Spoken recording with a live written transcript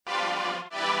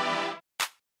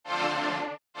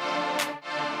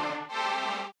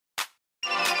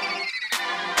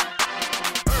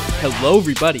Hello,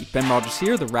 everybody. Ben Rogers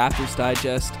here, the Raptors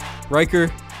Digest.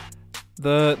 Riker,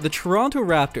 the Toronto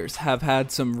Raptors have had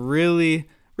some really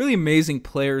amazing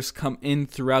players come in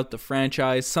throughout the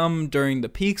franchise, some during the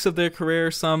peaks of their career,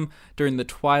 some during the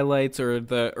twilights or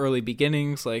the early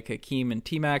beginnings, like Hakeem and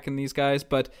T-Mac and these guys.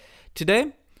 But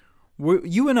today,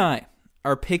 you and I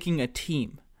are picking a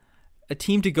team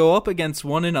to go up against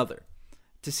one another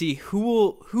to see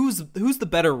who's the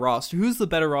better roster, who's the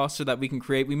better roster that we can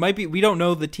create. We don't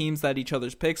know the teams that each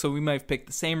other's pick, so we might have picked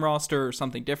the same roster or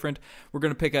something different. We're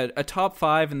going to pick a top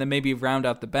five and then maybe round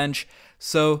out the bench.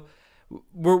 So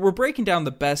we're breaking down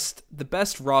the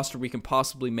best roster we can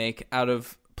possibly make out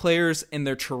of players in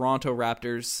their Toronto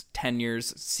Raptors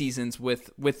tenures, seasons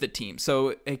with the team.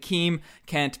 So Hakeem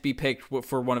can't be picked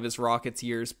for one of his Rockets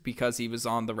years because he was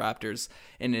on the Raptors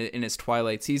in his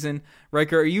twilight season.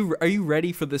 Riker, are you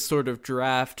ready for this sort of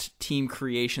draft team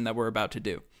creation that we're about to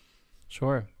do?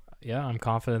 Sure. Yeah, I'm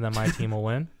confident that my team will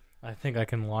win. I think I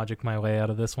can logic my way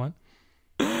out of this one.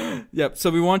 Yep. So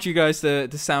we want you guys to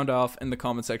sound off in the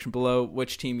comment section below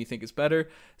which team you think is better.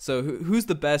 So who's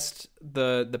the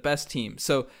best team?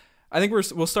 So I think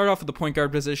we'll start off with the point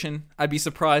guard position. I'd be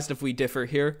surprised if we differ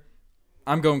here.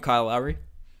 I'm going Kyle Lowry.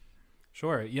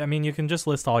 Sure. Yeah. I mean, you can just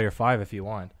list all your five if you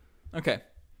want. Okay.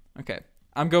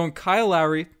 I'm going Kyle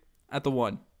Lowry at the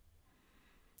 1.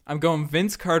 I'm going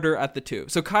Vince Carter at the 2.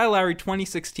 So Kyle Lowry,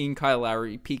 2016 Kyle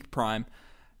Lowry, peak prime.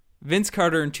 Vince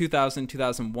Carter in 2000,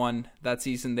 2001, that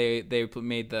season they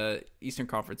made the Eastern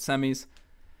Conference semis.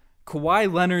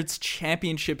 Kawhi Leonard's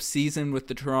championship season with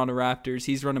the Toronto Raptors,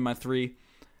 he's running my 3.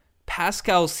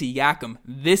 Pascal Siakam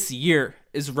this year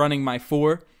is running my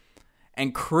 4.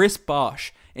 And Chris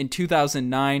Bosh in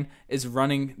 2009 is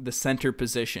running the center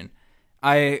position.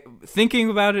 Thinking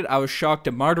about it, I was shocked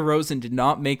DeMar DeRozan did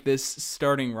not make this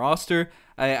starting roster.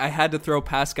 I had to throw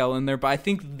Pascal in there, but I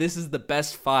think this is the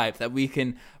best 5 that we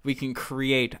can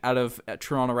create out of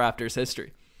Toronto Raptors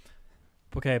history.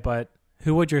 Okay, but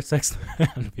who would your 6th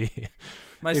man be?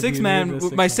 My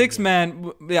sixth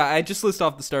man. Yeah, I just list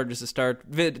off the starters to start.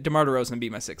 DeMar DeRozan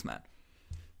be my 6th man.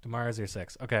 DeMar is your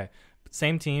 6th. Okay,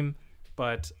 same team,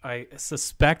 but I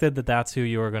suspected that that's who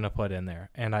you were going to put in there,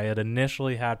 and I had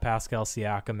initially had Pascal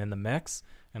Siakam in the mix,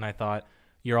 and I thought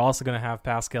you're also going to have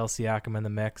Pascal Siakam in the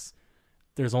mix.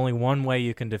 There's only one way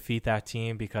you can defeat that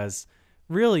team because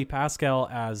really Pascal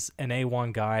as an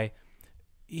A1 guy,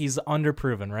 he's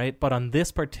underproven, right? But on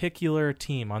this particular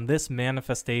team, on this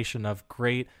manifestation of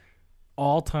great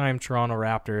all-time Toronto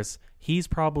Raptors, he's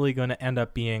probably going to end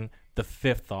up being the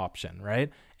 5th option, right?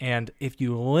 And if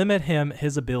you limit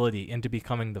his ability into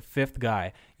becoming the 5th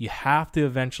guy, you have to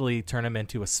eventually turn him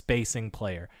into a spacing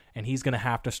player, and he's going to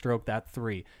have to stroke that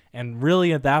 3. And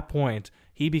really at that point,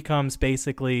 he becomes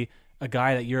basically a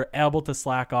guy that you're able to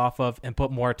slack off of and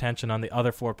put more attention on the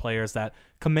other 4 players that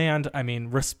command,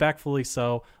 respectfully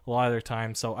so, a lot of their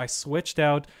time. So I switched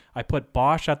out. I put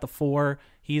Bosh at the 4.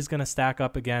 He's going to stack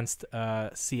up against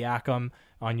Siakam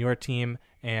on your team,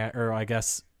 or I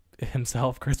guess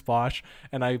himself, Chris Bosh.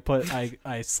 And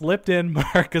I slipped in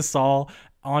Marc Gasol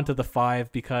onto the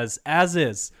 5 because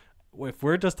if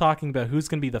we're just talking about who's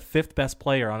going to be the 5th best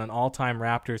player on an all-time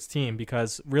Raptors team,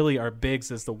 because really our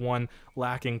bigs is the one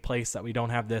lacking place that we don't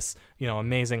have this,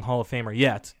 amazing Hall of Famer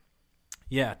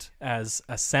yet as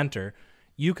a center.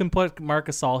 You can put Marc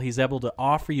Gasol. He's able to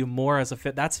offer you more as a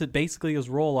fit. That's basically his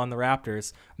role on the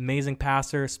Raptors. Amazing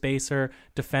passer, spacer,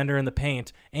 defender in the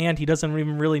paint, and he doesn't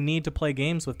even really need to play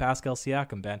games with Pascal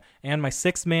Siakam, Ben. And my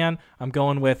 6th man, I'm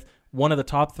going with one of the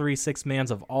top 3 6 mans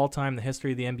of all time in the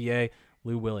history of the NBA,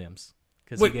 Lou Williams,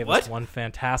 because he gave us one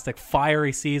fantastic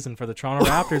fiery season for the Toronto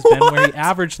Raptors, Ben, where he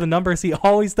averaged the numbers he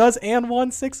always does and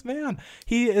won 6th man.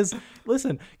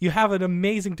 Listen, you have an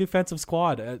amazing defensive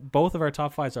squad. Both of our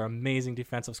top 5s are amazing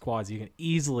defensive squads. You can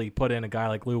easily put in a guy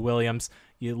like Lou Williams.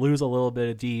 You lose a little bit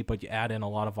of D, but you add in a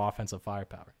lot of offensive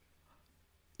firepower.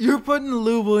 You're putting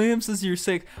Lou Williams as your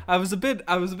 6th. I was a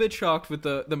bit shocked with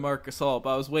the Marc Gasol,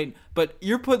 but I was waiting. But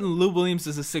you're putting Lou Williams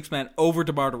as a 6th man over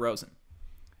DeMar DeRozan.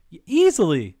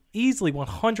 Easily,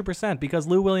 100%, because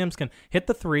Lou Williams can hit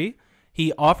the 3.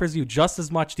 He offers you just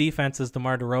as much defense as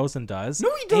DeMar DeRozan does.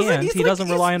 No, he doesn't. And he doesn't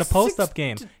rely on a post-up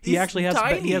game. He actually has.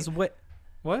 Tiny. He has what?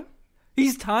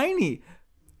 He's tiny.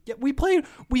 Yeah,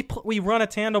 we run a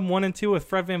tandem 1 and 2 with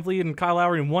Fred VanVleet and Kyle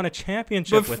Lowry and won a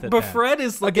championship with it. But Fred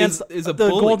is against a the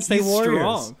bully. Golden State He's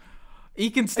Warriors. Strong. He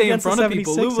can stay in front of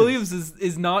people. Lou Williams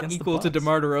is not equal to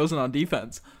DeMar DeRozan on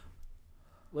defense.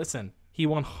 Listen, he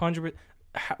 100.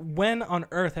 When on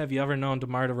earth have you ever known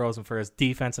DeMar DeRozan for his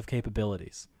defensive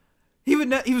capabilities? He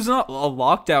was not a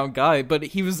lockdown guy, but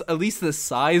he was at least the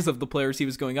size of the players he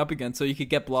was going up against, so you could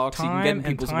get blocks, you can get in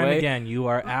people's way. Again, you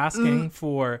are asking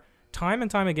for time and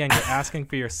time again. You're asking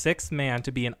for your sixth man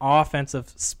to be an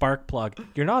offensive spark plug.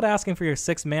 You're not asking for your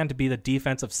sixth man to be the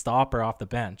defensive stopper off the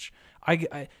bench.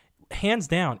 I hands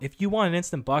down, if you want an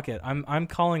instant bucket, I'm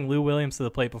calling Lou Williams to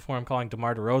the plate before I'm calling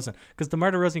DeMar DeRozan, because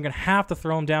DeMar DeRozan, you're gonna have to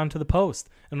throw him down to the post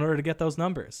in order to get those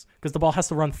numbers, because the ball has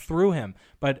to run through him.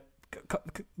 But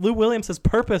Lou Williams'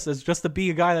 purpose is just to be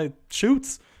a guy that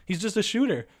shoots. He's just a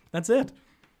shooter. That's it.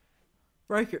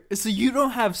 Right here. So you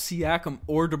don't have Siakam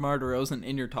or DeMar DeRozan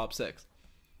in your top 6?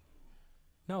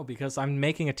 No, because I'm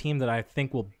making a team that I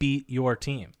think will beat your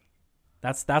team.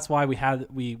 That's why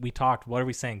we talked. What are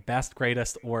we saying? Best,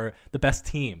 greatest, or the best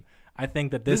team? I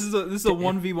think that this is a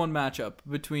 1v1 matchup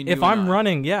between you if I'm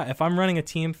running a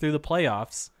team through the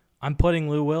playoffs, I'm putting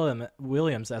Lou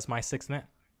Williams as my sixth man.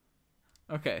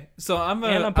 Okay, so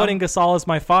I'm putting Gasol as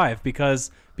my 5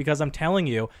 because I'm telling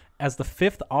you, as the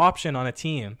 5th option on a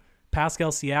team,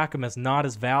 Pascal Siakam is not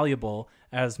as valuable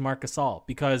as Marc Gasol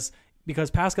because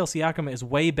Pascal Siakam is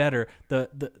way better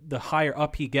the higher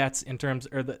up he gets in terms,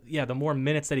 or the more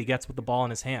minutes that he gets with the ball in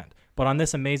his hand. But on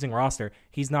this amazing roster,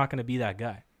 he's not going to be that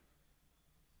guy.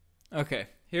 Okay,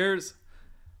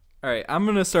 all right, I'm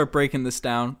going to start breaking this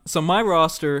down. So my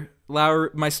roster,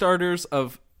 my starters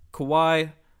of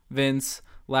Kawhi, Vince,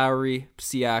 Lowry,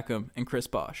 Siakam, and Chris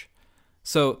Bosh.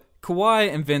 So Kawhi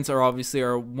and Vince are obviously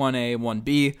our 1A,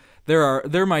 1B.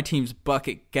 They're my team's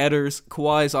bucket getters.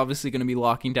 Kawhi is obviously going to be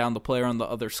locking down the player on the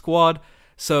other squad.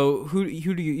 So who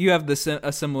do you have a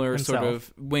similar Himself. sort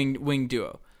of wing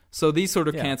duo. So these sort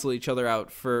of cancel each other out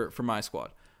for my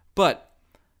squad. But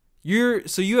you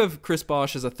have Chris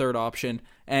Bosh as a third option,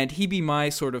 and he be my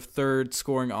sort of third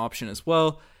scoring option as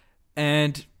well.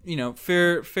 And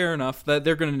fair enough that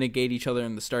they're going to negate each other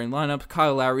in the starting lineup.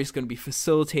 Kyle Lowry is going to be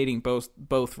facilitating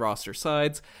both roster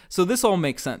sides, so this all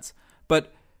makes sense.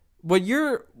 But what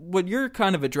you're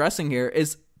kind of addressing here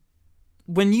is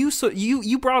when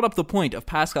you brought up the point of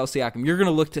Pascal Siakam, you're going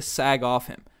to look to sag off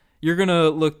him. You're going to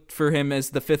look for him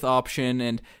as the 5th option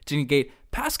and to negate.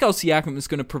 Pascal Siakam is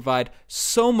going to provide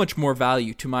so much more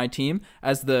value to my team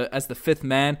as the 5th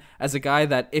man, as a guy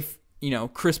that if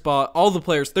Chris Bosh, all the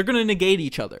players, they're going to negate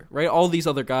each other, right? All these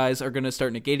other guys are going to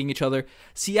start negating each other.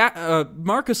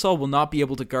 Marc Gasol will not be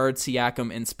able to guard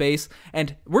Siakam in space,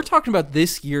 and we're talking about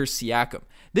this year's Siakam.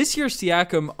 This year's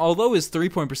Siakam, although his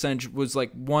 3-point percentage was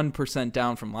like 1%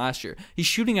 down from last year, he's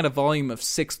shooting at a volume of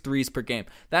 6 threes per game.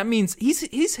 That means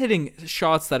he's hitting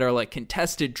shots that are like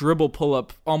contested dribble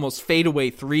pull-up, almost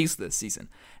fadeaway threes this season.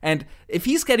 And if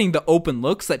he's getting the open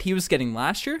looks that he was getting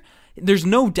last year, there's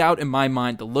no doubt in my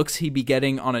mind the looks he'd be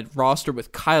getting on a roster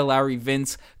with Kyle Lowry,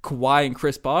 Vince, Kawhi, and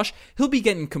Chris Bosh, he'll be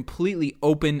getting completely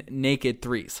open, naked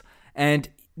threes. And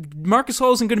Marc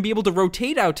Gasol isn't going to be able to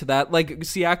rotate out to that like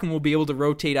Siakam will be able to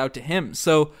rotate out to him.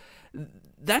 So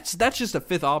that's just a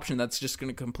 5th option that's just going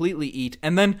to completely eat.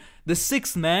 And then the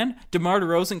 6th man, DeMar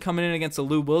DeRozan, coming in against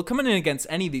coming in against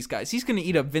any of these guys. He's going to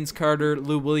eat up Vince Carter,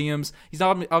 Lou Williams. He's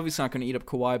obviously not going to eat up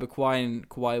Kawhi, but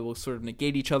Kawhi will sort of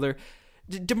negate each other.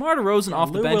 DeMar DeRozan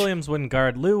off the bench. Lou Williams wouldn't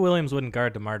guard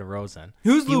DeMar DeRozan.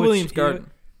 Who's Lou Williams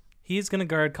guarding? He's going to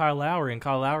guard Kyle Lowry, and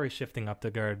Kyle Lowry's shifting up to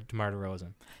guard DeMar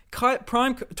DeRozan.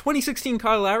 Prime 2016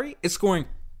 Kyle Lowry is scoring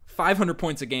 500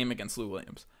 points a game against Lou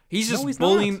Williams. He's just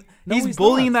bullying. He's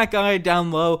bullying that guy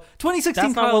down low.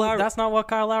 2016 Kyle Lowry. That's not what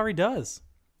Kyle Lowry does.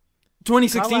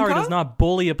 2016 Kyle Lowry does not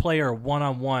bully a player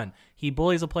one-on-one. He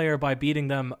bullies a player by beating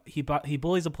them. He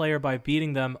bullies a player by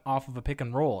beating them off of a pick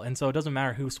and roll, and so it doesn't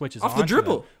matter who switches off the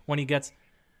dribble when he gets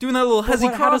doing that little hezzy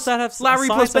cross. How does that have Lowry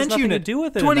plus bench unit? To do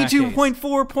with it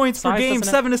 22.4 points per game,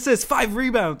 7 assists, 5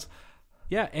 rebounds.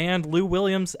 Yeah, and Lou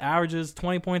Williams averages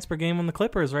 20 points per game on the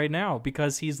Clippers right now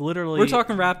because he's literally. We're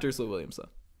talking Raptors, Lou Williams, though.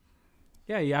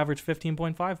 Yeah, he averaged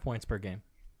 15.5 points per game.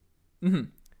 Mm-hmm.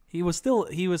 He was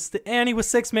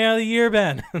 6th man of the year,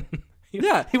 Ben.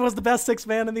 He was the best 6th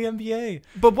man in the NBA.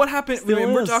 But what happened?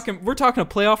 We're talking a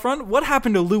playoff run. What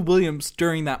happened to Lou Williams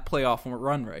during that playoff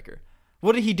run, Riker?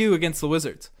 What did he do against the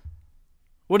Wizards?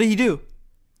 What did he do?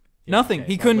 Yeah, nothing. Okay,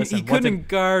 he couldn't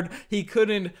guard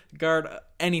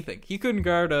anything. He couldn't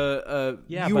guard a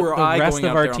you or I. The rest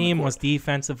of our team was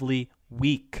defensively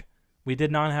weak. We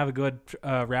did not have a good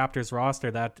Raptors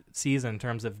roster that season in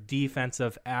terms of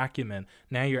defensive acumen.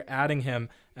 Now you're adding him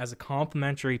as a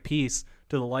complementary piece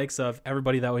to the likes of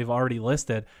everybody that we've already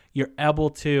listed. You're able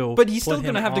to, but he's still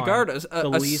going to have to guard a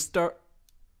star.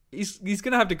 He's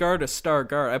going to have to guard a star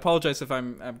guard. I apologize if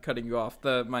I'm cutting you off.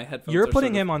 My headphones. You're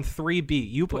putting him on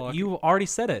 3B. You already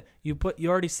said it. You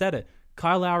already said it.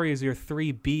 Kyle Lowry is your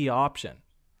 3B option.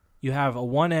 You have a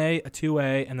 1A, a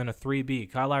 2A, and then a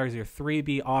 3B. Kyle Lowry is your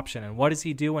 3B option. And what does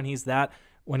he do when he's that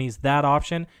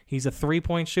option? He's a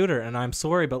 3-point shooter. And I'm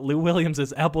sorry, but Lou Williams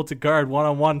is able to guard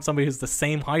one-on-one somebody who's the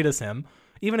same height as him.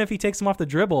 Even if he takes him off the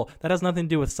dribble, that has nothing to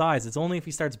do with size. It's only if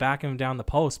he starts backing him down the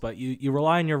post. But you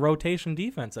rely on your rotation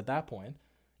defense at that point.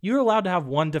 You're allowed to have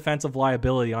one defensive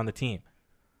liability on the team.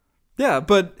 Yeah,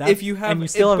 but if you have, and you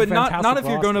still have a not fantastic if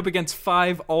you're going roster. up against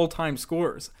 5 all-time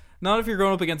scorers. Not if you're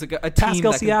going up against a team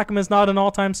Pascal that Siakam is not an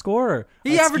all-time scorer.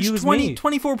 he averaged Excuse 20, me.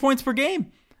 24 points per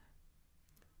game.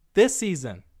 This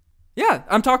season. Yeah,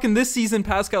 I'm talking this season,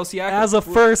 Pascal Siakam. As a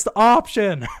first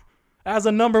option. As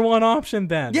a number one option,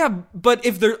 Ben. Yeah, but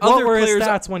if there are What other were his players,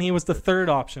 stats when he was the third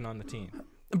option on the team?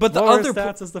 but the What were other his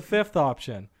stats as the fifth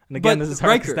option? And again, But this is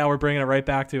hard because Riker- now we're bringing it right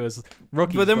back to his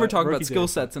rookie. but then we're talking about rookie skill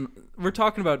days. sets, and we're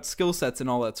talking about skill sets and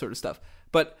all that sort of stuff.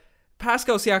 But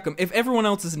Pascal Siakam, if everyone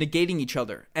else is negating each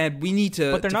other, and we need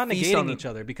to, But they're not feast on negating them- each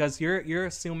other because you're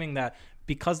assuming that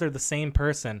because they're the same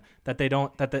person that they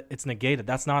don't that it's negated.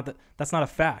 That's not a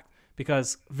fact.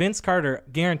 Because Vince Carter,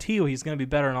 guarantee you he's going to be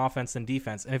better in offense than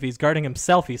defense. And if he's guarding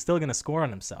himself, he's still going to score on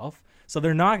himself. So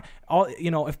they're not all,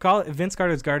 if Vince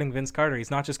Carter is guarding Vince Carter, he's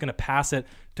not just going to pass it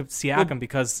to Siakam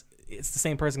because it's the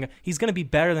same person. He's going to be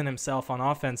better than himself on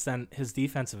offense than his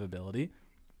defensive ability.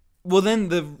 Well, then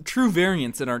the true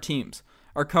variance in our teams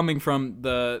are coming from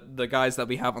the guys that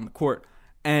we have on the court.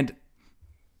 And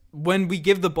when we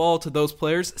give the ball to those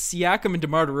players, Siakam and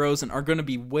DeMar DeRozan are going to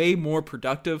be way more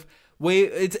productive.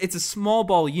 It's a small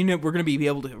ball unit. We're going to be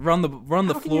able to run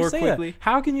the floor quickly.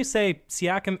 How can you say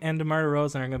Siakam and DeMar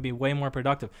DeRozan are going to be way more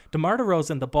productive? DeMar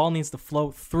DeRozan, the ball needs to flow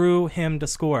through him to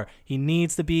score. He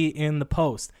needs to be in the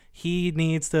post. He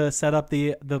needs to set up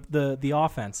the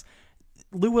offense.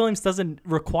 Lou Williams doesn't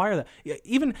require that.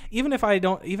 Even if I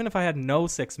had no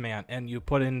 6-man and you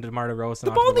put in DeMar DeRozan,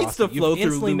 The ball needs to flow you've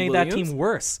through instantly Lou made Williams. that team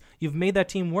worse. You've made that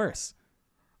team worse.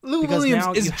 Lou Because Williams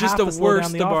now is you just have a to slow worse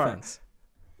down the DeMar. offense.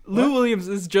 Lou Williams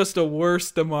is just a worse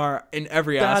DeMar in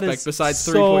every That aspect is besides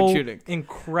so 3-point shooting.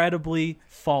 incredibly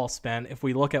false, Ben. If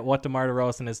we look at what DeMar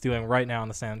DeRozan is doing right now in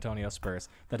the San Antonio Spurs,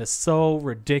 that is so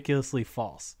ridiculously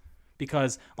false.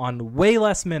 Because on way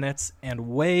less minutes and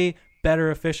way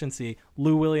better efficiency,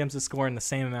 Lou Williams is scoring the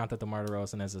same amount that DeMar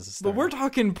DeRozan is as a starter. But we're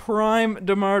talking prime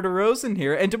DeMar DeRozan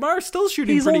here, and DeMar is still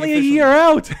shooting He's pretty only a efficiently. year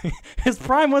out. His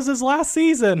prime was his last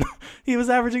season. He was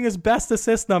averaging his best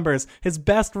assist numbers, his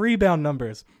best rebound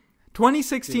numbers.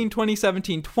 2016,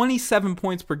 2017, 27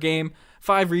 points per game,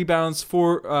 5 rebounds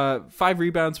per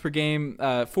game,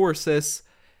 4 assists.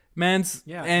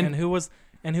 Yeah, and who was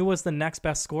the next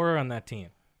best scorer on that team,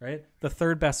 right? The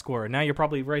third best scorer. Now you're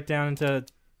probably right down into,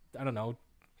 I don't know,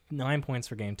 9 points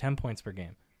per game, 10 points per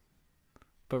game.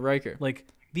 But Riker, Like,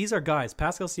 these are guys,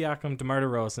 Pascal Siakam, DeMar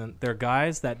DeRozan, they're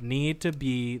guys that need to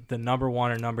be the number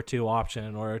 1 or number 2 option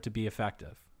in order to be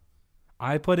effective.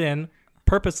 I put in,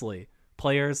 purposely,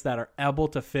 players that are able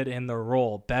to fit in their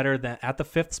role better than at the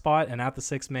 5th spot and at the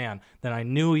 6th man than I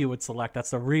knew you would select. That's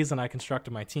the reason I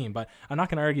constructed my team. But I'm not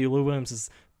going to argue Lou Williams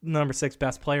is number 6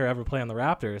 best player ever play on the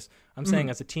Raptors. I'm saying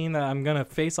as a team that I'm going to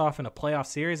face off in a playoff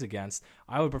series against,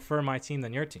 I would prefer my team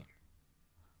than your team.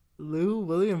 Lou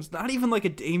Williams, not even like a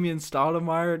Damian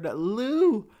Stoudemire.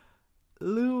 Lou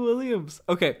Williams.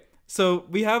 Okay, so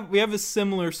we have a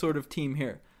similar sort of team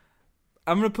here.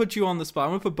 I'm going to put you on the spot.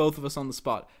 I'm going to put both of us on the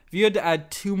spot. If you had to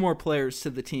add 2 more players to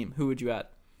the team, who would you add?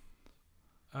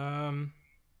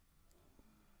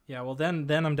 Yeah, well then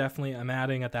I'm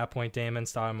adding at that point Damon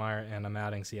Stoudemire and I'm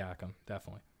adding Siakam,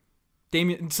 definitely.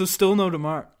 Damian, so still no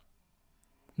DeMar.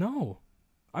 No,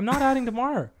 I'm not adding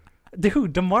DeMar.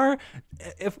 Dude, DeMar,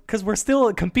 because we're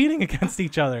still competing against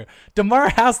each other. DeMar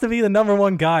has to be the number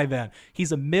 1 guy, man.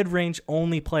 He's a mid-range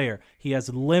only player. He has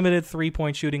limited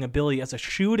 3-point shooting ability as a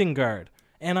shooting guard.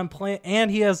 And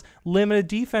he has limited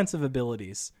defensive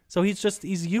abilities. So he's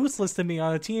useless to me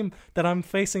on a team that I'm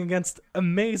facing against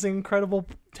amazing, incredible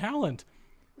talent.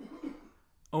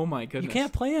 Oh my goodness. You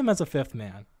can't play him as a 5th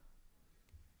man.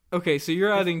 Okay, so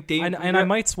you're adding Damian. And I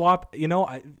might swap,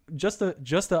 just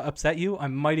to upset you, I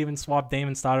might even swap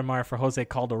Damon Stoudemire for Jose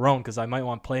Calderon because I might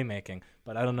want playmaking.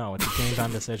 But I don't know. It's a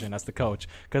game-time decision as the coach.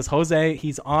 Because Jose,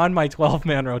 he's on my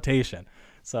 12-man rotation.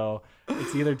 So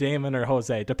it's either Damon or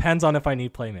Jose. Depends on if I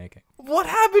need playmaking. What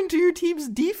happened to your team's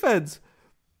defense?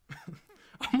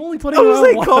 I'm only putting Jose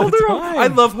Jose one Calderon. at a time. I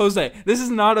love Jose. This is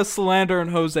not a slander on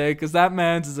Jose because that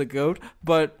man's is a goat.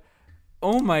 But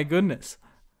oh my goodness.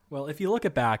 Well, if you look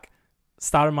at back,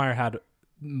 Stoudemire had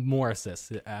more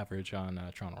assists average on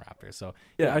Toronto Raptors. So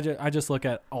yeah, I just look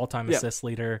at all-time assist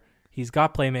leader. He's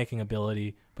got playmaking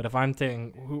ability. But if I'm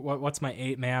thinking, what's my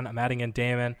 8-man? I'm adding in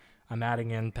Damon. I'm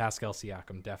adding in Pascal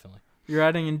Siakam, definitely. You're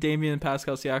adding in Damon and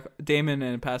Pascal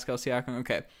Siakam.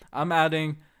 Okay, I'm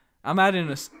adding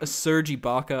a Serge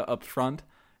Ibaka up front,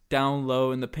 down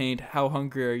low in the paint. How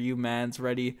hungry are you, mans?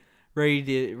 Ready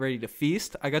to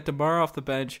feast. I got DeMar off the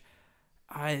bench.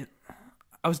 I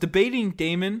was debating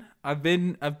Damon. I've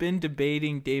been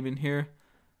debating Damon here,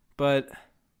 but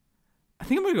I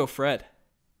think I'm gonna go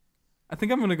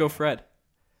Fred.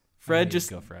 Fred just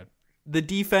go Fred. The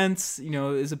defense,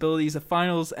 his ability. He's a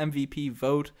Finals MVP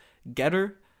vote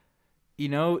getter.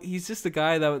 He's just a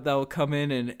guy that will come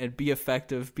in and be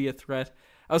effective, be a threat.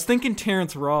 I was thinking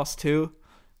Terrence Ross too.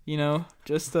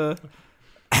 Just I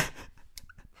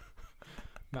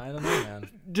don't know, man.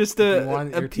 Just you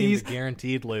want your team to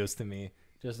guaranteed lose to me,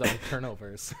 just on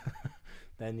turnovers.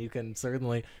 Then you can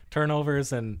certainly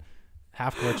turnovers and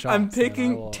half-court shots. I'm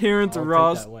picking Terrence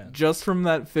Ross just from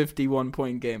that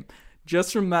 51-point game.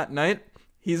 Just from that night,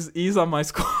 he's on my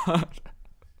squad.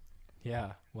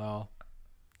 Yeah, well,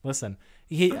 listen,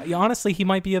 he honestly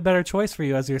might be a better choice for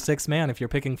you as your sixth man if you're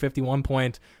picking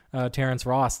 51-point Terrence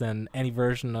Ross than any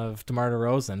version of DeMar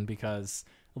DeRozan, because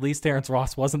at least Terrence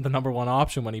Ross wasn't the number one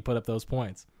option when he put up those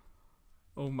points.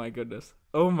 Oh my goodness,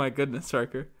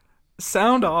 Striker.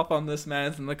 Sound off on this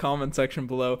man in the comment section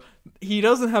below. He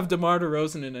doesn't have DeMar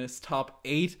DeRozan in his top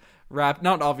 8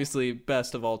 not obviously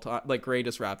best of all time, like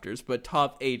greatest Raptors, but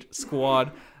top 8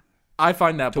 squad. I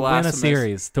find that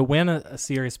blasphemous. To win a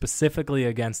series specifically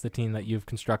against the team that you've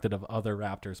constructed of other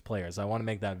Raptors players. I want to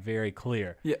make that very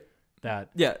clear. Yeah. If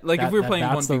we're playing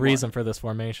 1v1. That's the reason for this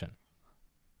formation.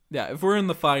 Yeah, if we're in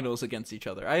the finals against each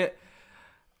other.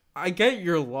 I get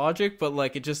your logic, but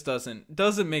like it just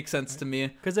doesn't make sense to me.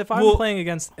 Because if I'm playing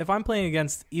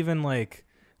against even like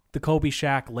the Kobe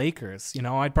Shaq Lakers,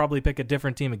 I'd probably pick a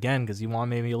different team again because you want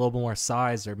maybe a little bit more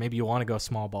size, or maybe you want to go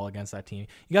small ball against that team.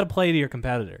 You got to play to your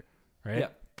competitor, right?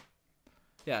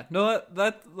 Yeah. No,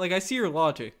 that like I see your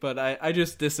logic, but I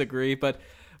just disagree. But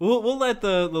we'll let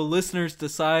the listeners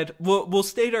decide. We'll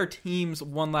state our teams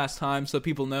one last time so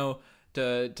people know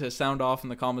to sound off in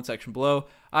the comment section below.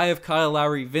 I have Kyle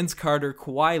Lowry, Vince Carter,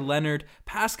 Kawhi Leonard,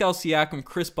 Pascal Siakam,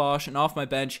 Chris Bosh, and off my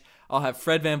bench, I'll have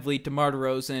Fred VanVleet, DeMar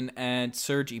DeRozan, and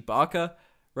Serge Ibaka.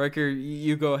 Riker,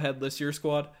 you go ahead, list your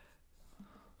squad.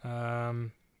 I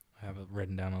have it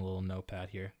written down on a little notepad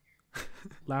here.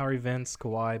 Lowry, Vince,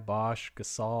 Kawhi, Bosh,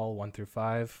 Gasol, 1 through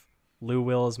 5. Lou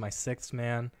Will is my sixth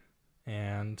man,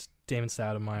 and Damon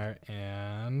Stoudemire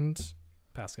and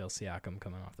Pascal Siakam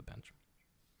coming off the bench.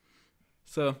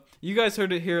 So you guys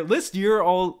heard it here. List your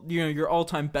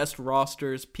all-time best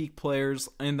rosters, peak players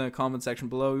in the comment section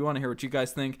below. We want to hear what you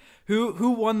guys think.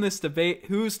 Who won this debate?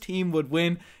 Whose team would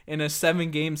win in a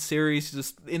 7-game series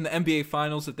just in the NBA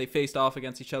Finals if they faced off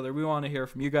against each other? We want to hear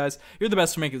from you guys. You're the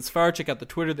best for making this far. Check out the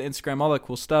Twitter, the Instagram, all that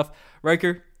cool stuff.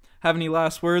 Riker, have any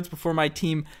last words before my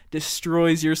team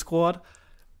destroys your squad?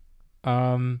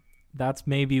 That's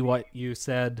maybe what you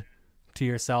said to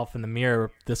yourself in the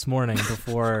mirror this morning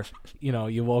before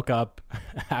you woke up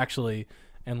actually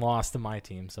and lost to my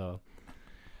team. So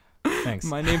thanks.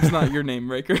 My name's not your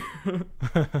name, Riker.